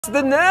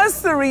The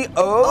nursery.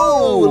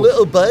 Oh, a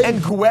little baby.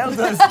 And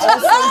Guelda's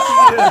also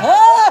here.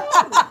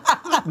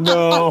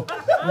 No.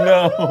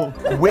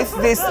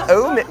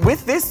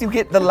 With this, you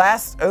get the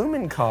last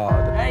omen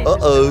card.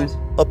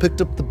 Uh-oh. I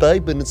picked up the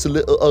babe and it's a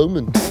little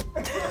omen.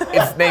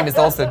 Its name is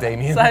also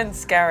Damien. Sounds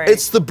scary.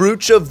 It's the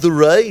brooch of the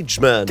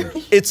rage, man.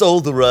 It's all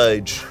the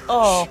rage.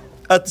 Oh.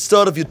 At the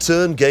start of your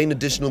turn, gain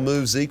additional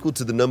moves equal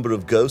to the number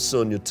of ghosts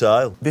on your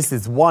tile. This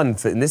is one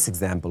in this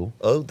example.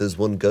 Oh, there's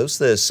one ghost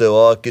there,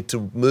 so I get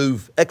to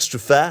move extra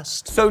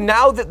fast. So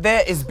now that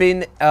there has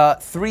been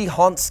 3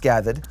 haunts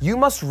gathered, you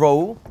must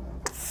roll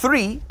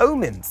 3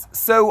 omens.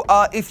 So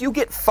if you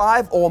get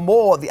 5 or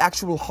more, the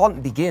actual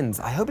haunt begins.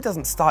 I hope it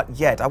doesn't start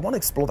yet. I want to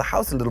explore the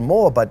house a little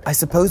more, but I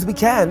suppose we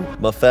can.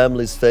 My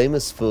family's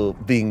famous for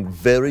being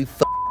very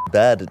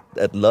bad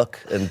at luck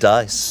and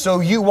dice. So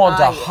you want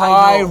a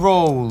high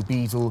roll,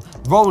 Beetle.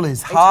 Roll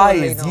as high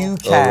as you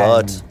can. All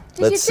right,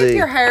 let's see. Did you dip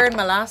your hair in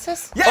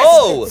molasses? Yes!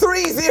 Oh!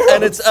 3 0.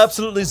 And it's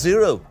absolutely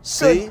 0.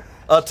 See?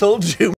 I told you.